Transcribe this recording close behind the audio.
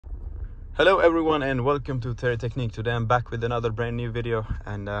Hello everyone and welcome to Tereteknik. Today I'm back with another brand new video,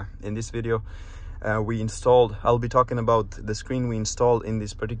 and in this video I'll be talking about the screen we installed in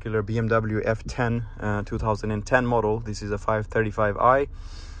this particular BMW F10 2010 model. This is a 535i.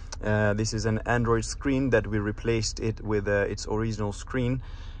 This is an Android screen that we replaced it with its original screen.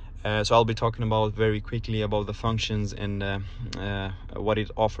 So I'll be talking about very quickly about the functions and what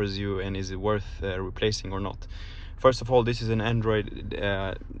it offers you, and is it worth replacing or not. First of all, this is an Android,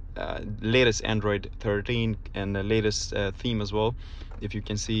 latest Android 13 and the latest theme as well. If you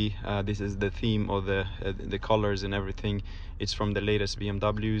can see, this is the theme of the colors and everything. It's from the latest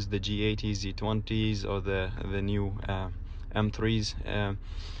BMWs, the G80s, G20s, or the new M3s.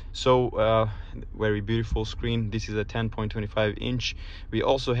 Very beautiful screen. This is a 10.25 inch. We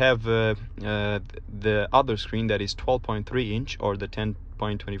also have the other screen that is 12.3 inch or the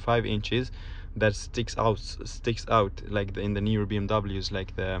 10.25 inches that sticks out like in the newer BMWs,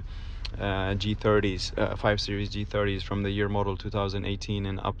 like the G30s, 5 Series G30s from the year model 2018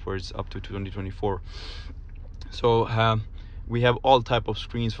 and upwards up to 2024. So we have all type of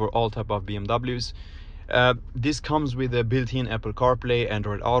screens for all type of BMWs. This comes with a built-in Apple CarPlay,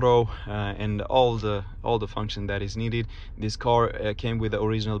 Android Auto, and all the function that is needed. This car came with the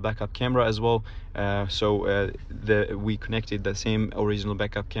original backup camera as well, we connected the same original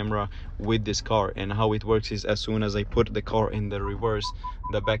backup camera with this car. And how it works is, as soon as I put the car in the reverse,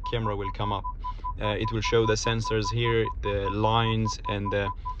 the back camera will come up. It will show the sensors here, the lines, and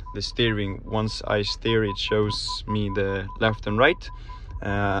the steering. Once I steer, it shows me the left and right.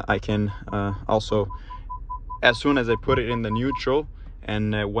 I can also, as soon as I put it in the neutral,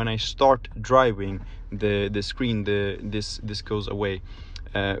 and when I start driving, the screen, this goes away.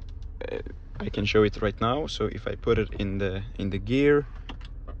 I can show it right now. So if I put it in the gear,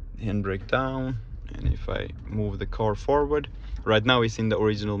 handbrake down, and if I move the car forward, right now it's in the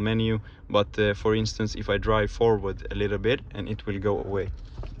original menu, but for instance, if I drive forward a little bit, and it will go away.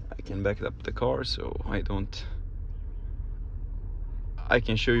 I can back up the car so I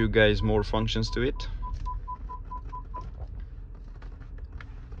can show you guys more functions to it.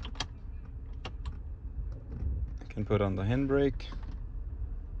 I can put on the handbrake.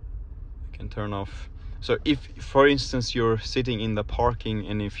 I can turn off. So if, for instance, you're sitting in the parking,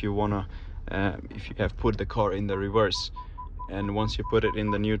 and if you wanna, if you have put the car in the reverse, and once you put it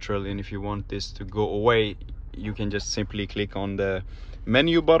in the neutral, and if you want this to go away, you can just simply click on the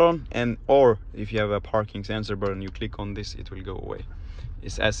menu button, or if you have a parking sensor button, you click on this, it will go away.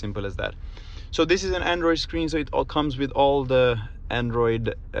 It's as simple as that. So this is an Android screen, so it all comes with all the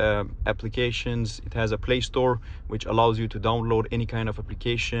Android applications. It has a Play Store which allows you to download any kind of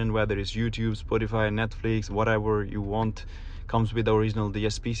application, whether it's YouTube, Spotify, Netflix, whatever you want. Comes with the original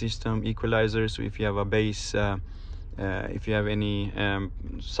DSP system, equalizer, so if you have a bass, if you have any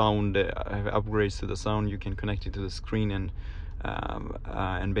sound upgrades to the sound, you can connect it to the screen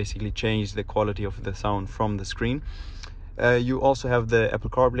and basically change the quality of the sound from the screen. You also have the Apple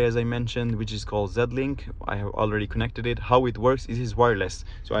CarPlay, as I mentioned, which is called Z-Link. I have already connected it. How it works is wireless.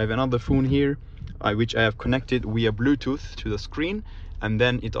 So I have another phone here which I have connected via Bluetooth to the screen, and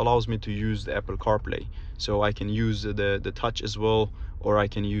then it allows me to use the Apple CarPlay. So I can use the touch as well, or I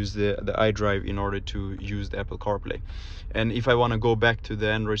can use the iDrive in order to use the Apple CarPlay. And if I want to go back to the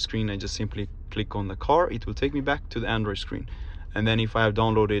Android screen, I just simply click on the car. It will take me back to the Android screen. And then if I have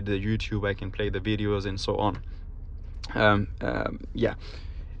downloaded the YouTube, I can play the videos and so on. Yeah,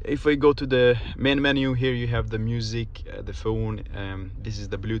 if I go to the main menu, here you have the music, the phone. This is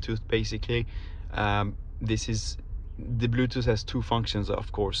the Bluetooth basically. The Bluetooth has two functions,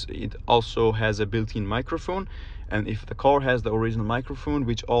 of course. It also has a built-in microphone, and if the car has the original microphone,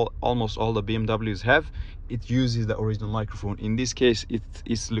 which almost all the BMWs have, it uses the original microphone. In this case, it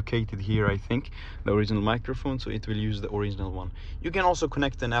is located here, I think, the original microphone, so it will use the original one. You can also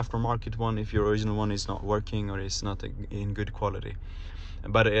connect an aftermarket one if your original one is not working or is not in good quality.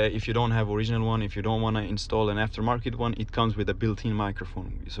 But if you don't have original one, if you don't want to install an aftermarket one, it comes with a built-in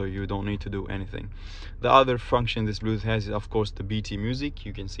microphone, so you don't need to do anything. The other function this Bluetooth has is, of course, the BT music.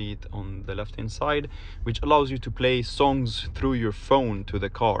 You can see it on the left hand side, which allows you to play songs through your phone to the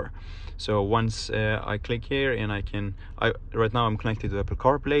car. So once I click here, and right now I'm connected to Apple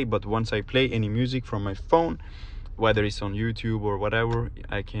CarPlay, but once I play any music from my phone, whether it's on YouTube or whatever,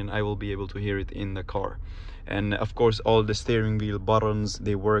 I will be able to hear it in the car. And of course, all the steering wheel buttons,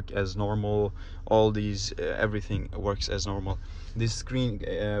 they work as normal. All these everything works as normal. This screen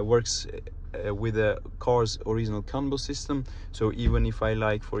works with the car's original combo system. So even if I,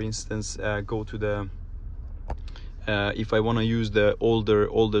 like, for instance, go to the if I want to use the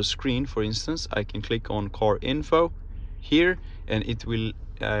older screen, for instance, I can click on car info here, and it will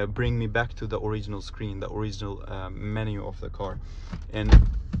bring me back to the original screen, the original menu of the car. And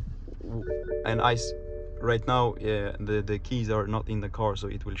right now the keys are not in the car, so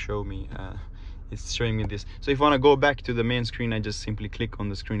it will show me it's showing me this. So if I want to go back to the main screen, I just simply click on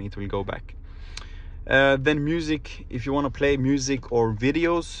the screen, it will go back. Then music, if you want to play music or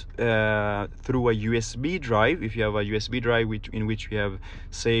videos through a USB drive, if you have a USB drive in which you have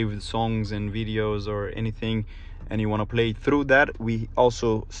saved songs and videos or anything, and you want to play through that, we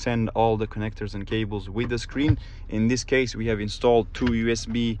also send all the connectors and cables with the screen. In this case, we have installed 2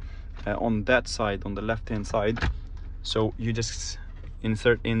 USB on that side, on the left hand side. So you just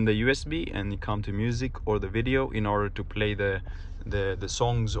insert in the USB and you come to music or the video in order to play the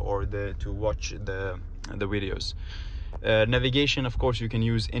songs or to watch the videos. Navigation, of course, you can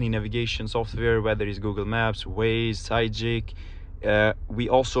use any navigation software, whether it's Google Maps, Waze, Sidekick. We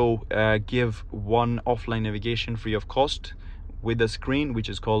also give one offline navigation free of cost with the screen, which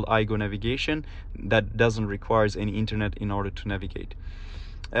is called iGo navigation, that doesn't require any internet in order to navigate.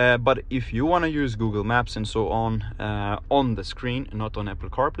 But if you want to use Google Maps and so on the screen, not on Apple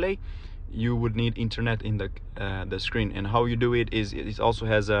CarPlay, you would need internet in the screen. And how you do it is, it also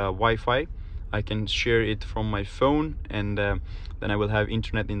has a Wi-Fi. I can share it from my phone, and then I will have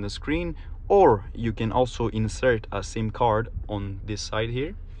internet in the screen. Or you can also insert a SIM card on this side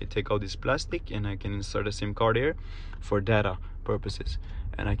here. You take out this plastic and I can insert a SIM card here for data purposes,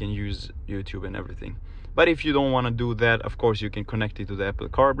 and I can use YouTube and everything. But if you don't want to do that, of course, you can connect it to the Apple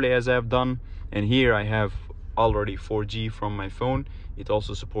CarPlay as I've done. And here I have already 4G from my phone. It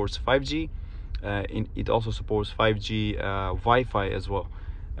also supports 5G. It also supports 5G Wi-Fi as well.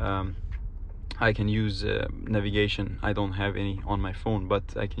 I can use navigation. I don't have any on my phone, but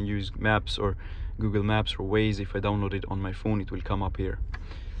I can use Maps or Google Maps or Waze. If I download it on my phone, it will come up here.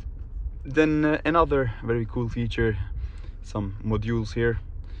 Then another very cool feature, some modules here.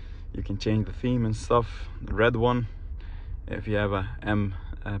 You can change the theme and stuff. The red one, if you have a M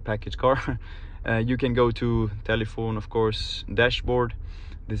package car. You can go to telephone, of course, dashboard.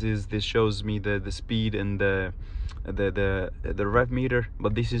 This shows me the speed and the rev meter,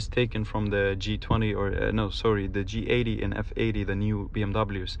 but this is taken from the G20 or no, sorry, the G80 and F80, the new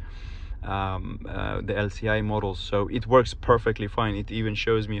BMWs, the LCI models. So it works perfectly fine. It even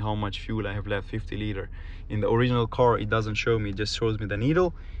shows me how much fuel I have left, 50 liter. In the original car, it doesn't show me, it just shows me the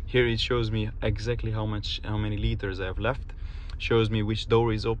needle. Here it shows me exactly how many liters I have left. Shows me which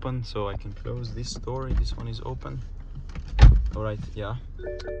door is open, so I can close this door. This one is open. All right, yeah.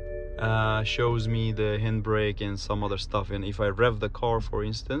 Shows me the handbrake and some other stuff. And if I rev the car, for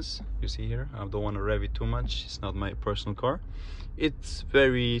instance, you see here, I don't want to rev it too much, it's not my personal car. It's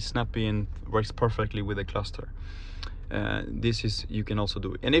very snappy and works perfectly with the cluster. You can also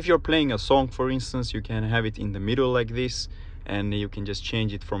do it. And if you're playing a song, for instance, you can have it in the middle like this, and you can just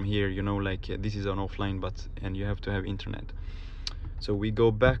change it from here, you know, like this is an offline, and you have to have internet. So we go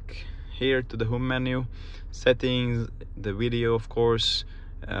back here to the home menu, settings, the video, of course.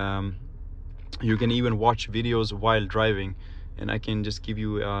 You can even watch videos while driving, and I can just give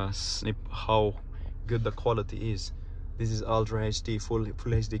you a snip how good the quality is. This is Ultra HD, full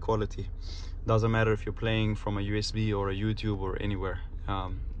HD quality. Doesn't matter if you're playing from a USB or a YouTube or anywhere.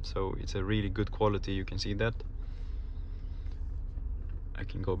 So it's a really good quality. You can see that. I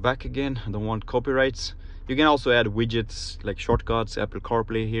can go back again. I don't want copyrights. You can also add widgets like shortcuts, Apple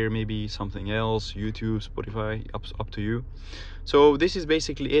CarPlay here, maybe something else, YouTube, Spotify, up to you. So this is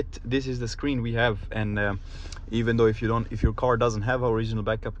basically it. This is the screen we have, and even though if your car doesn't have an original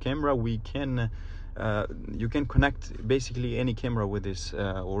backup camera, you can connect basically any camera with this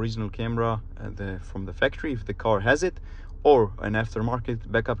original camera from the factory if the car has it, or an aftermarket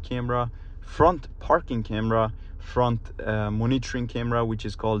backup camera, front parking camera, front monitoring camera, which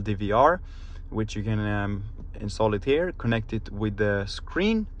is called DVR, which you can install it here, connect it with the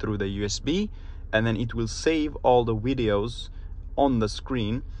screen through the USB, and then it will save all the videos on the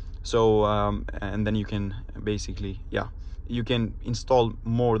screen. So and then you can basically, yeah, you can install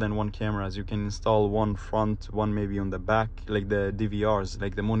more than one cameras. You can install one front, one maybe on the back, like the DVRs,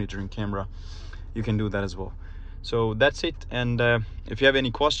 like the monitoring camera. You can do that as well. So that's it. And if you have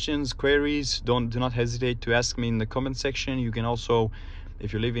any questions, queries, do not hesitate to ask me in the comment section. You can also,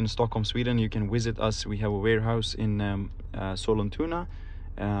 if you live in Stockholm, Sweden, you can visit us. We have a warehouse in Sollentuna,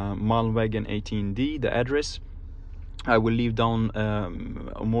 Malmvägen 18D, the address. I will leave down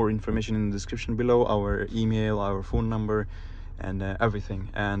more information in the description below, our email, our phone number, and everything.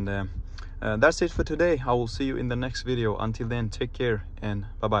 And that's it for today. I will see you in the next video. Until then, take care and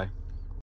bye-bye.